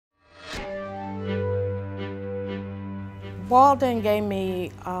Walden gave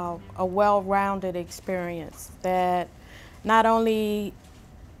me a well-rounded experience that not only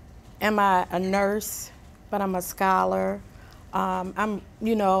am I a nurse, but I'm a scholar.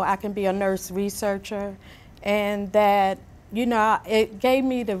 I can be a nurse researcher, and that, it gave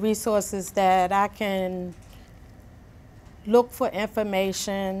me the resources that I can look for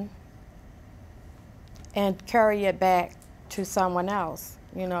information and carry it back to someone else.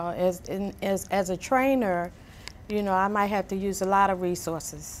 As a trainer, I might have to use a lot of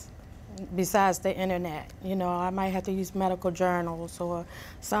resources besides the internet. I might have to use medical journals or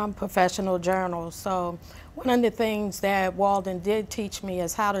some professional journals. So one of the things that Walden did teach me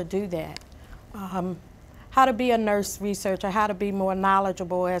is how to do that. How to be a nurse researcher, how to be more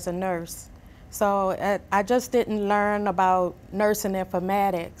knowledgeable as a nurse. So I just didn't learn about nursing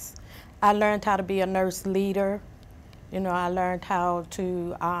informatics. I learned how to be a nurse leader. I learned how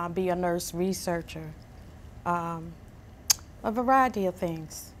to be a nurse researcher. A variety of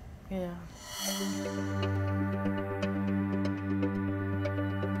things, yeah.